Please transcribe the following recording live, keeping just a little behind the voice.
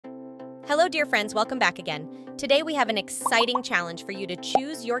Hello, dear friends, welcome back again. Today we have an exciting challenge for you to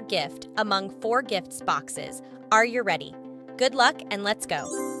choose your gift among 4 gifts boxes. Are you ready? Good luck and let's go.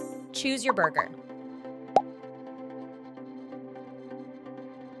 Choose your burger.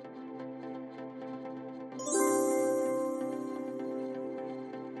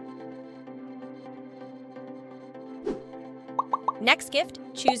 Next gift,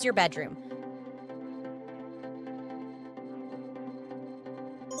 choose your bedroom.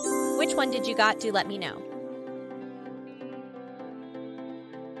 Which one did you got? Do let me know.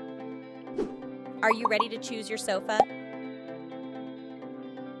 Are you ready to choose your sofa?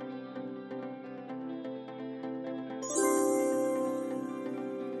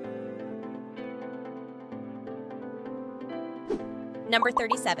 Number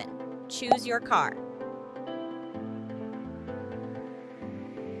 37, choose your car.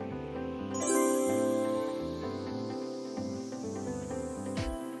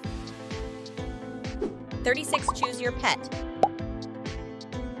 Choose your pet.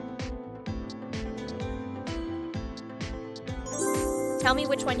 Tell me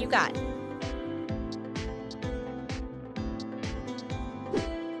which one you got.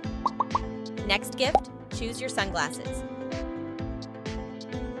 Next gift, choose your sunglasses.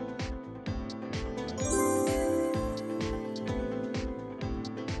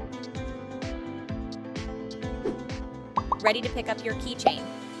 Ready to pick up your keychain.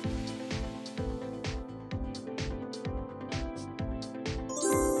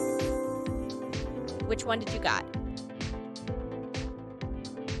 Which one did you got?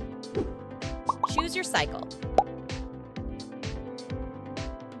 Choose your cycle.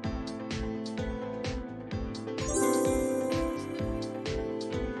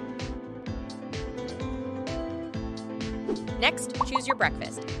 Next, choose your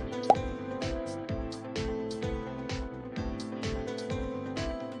breakfast.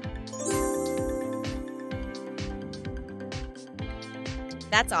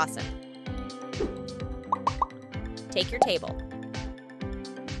 That's awesome. Take your table.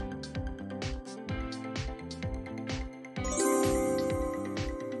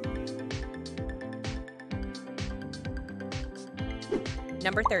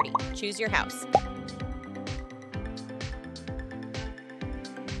 Number 30, choose your house.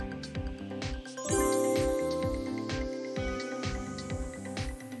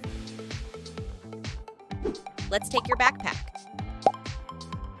 Let's take your backpack.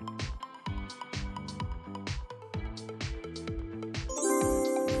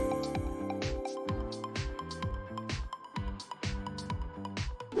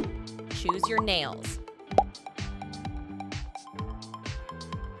 Choose your nails.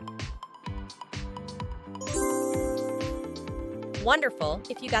 Wonderful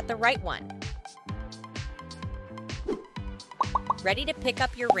if you got the right one. Ready to pick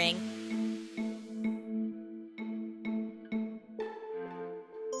up your ring?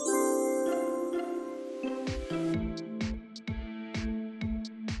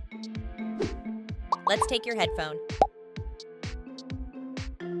 Let's take your headphone.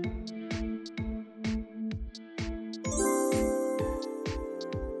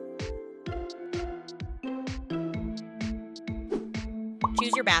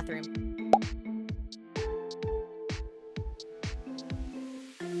 Choose your bathroom.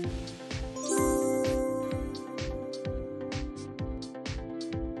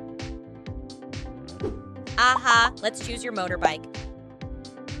 Aha! Let's choose your motorbike.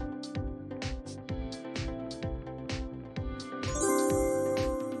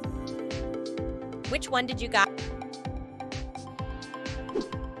 Which one did you got?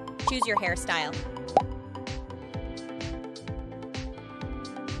 Choose your hairstyle.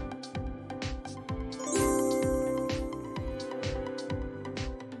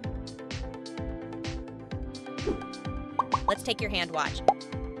 Let's take your hand watch.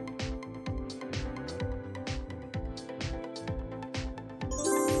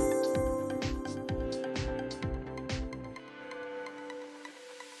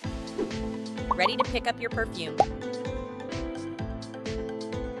 Ready to pick up your perfume.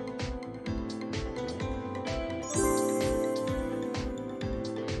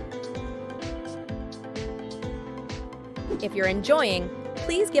 If you're enjoying,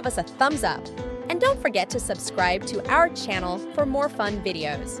 please give us a thumbs up. And don't forget to subscribe to our channel for more fun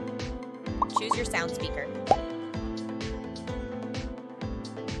videos. Choose your sound speaker.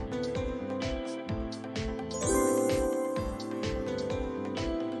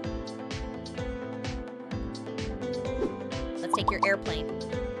 Let's take your airplane.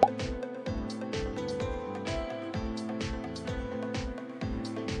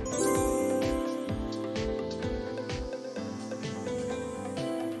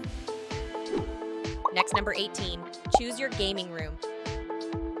 Next, number 18, choose your gaming room.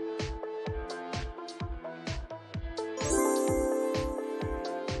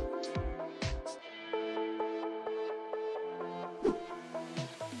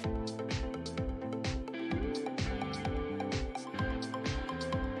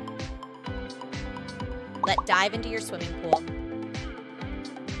 Let's dive into your swimming pool.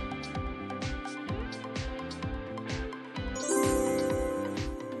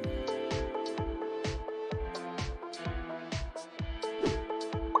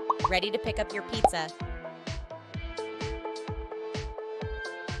 Ready to pick up your pizza.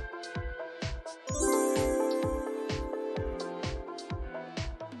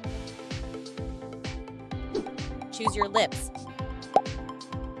 Choose your lips.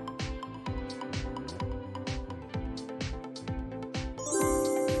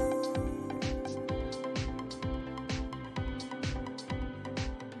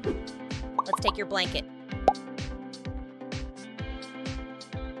 Let's take your blanket.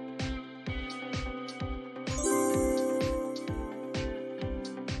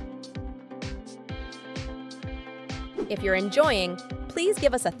 If you're enjoying, please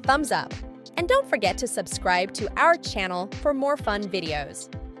give us a thumbs up. And don't forget to subscribe to our channel for more fun videos.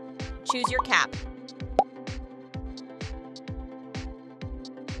 Choose your cap.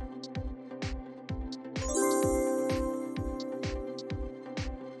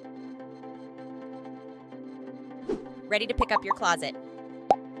 Ready to pick up your closet.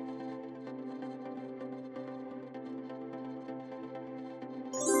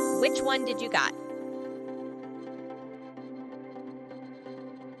 Which one did you got?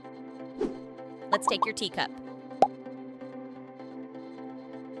 Let's take your teacup.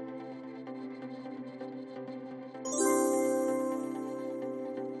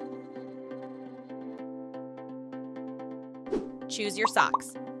 Choose your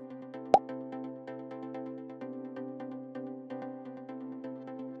socks.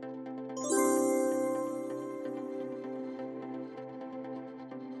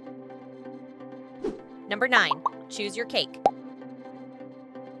 Number 9, choose your cake.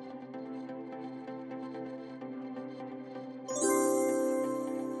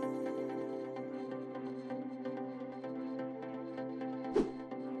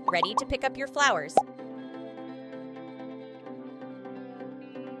 Ready to pick up your flowers.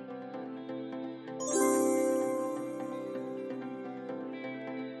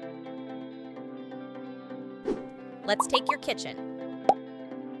 Let's take your kitchen.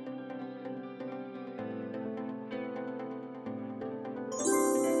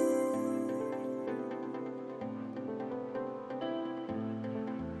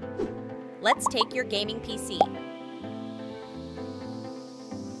 Let's take your gaming PC.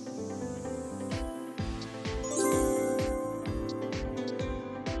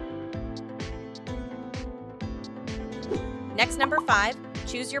 Next, number 5,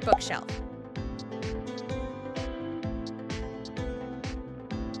 choose your bookshelf.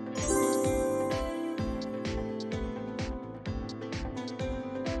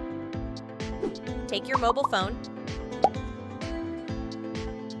 Take your mobile phone.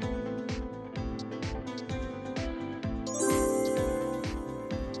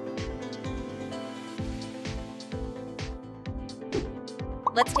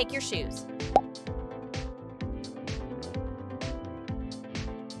 Let's take your shoes.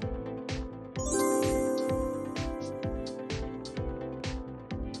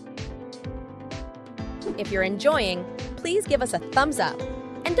 If you're enjoying, please give us a thumbs up.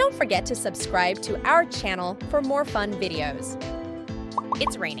 And don't forget to subscribe to our channel for more fun videos.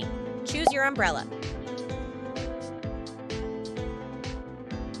 It's raining. Choose your umbrella.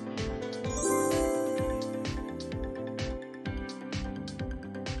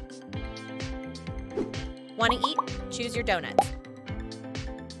 Want to eat? Choose your donuts.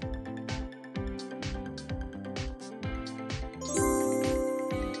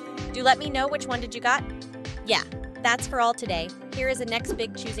 Do let me know which one did you got? Yeah, that's for all today. Here is a next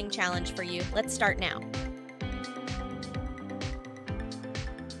big choosing challenge for you. Let's start now.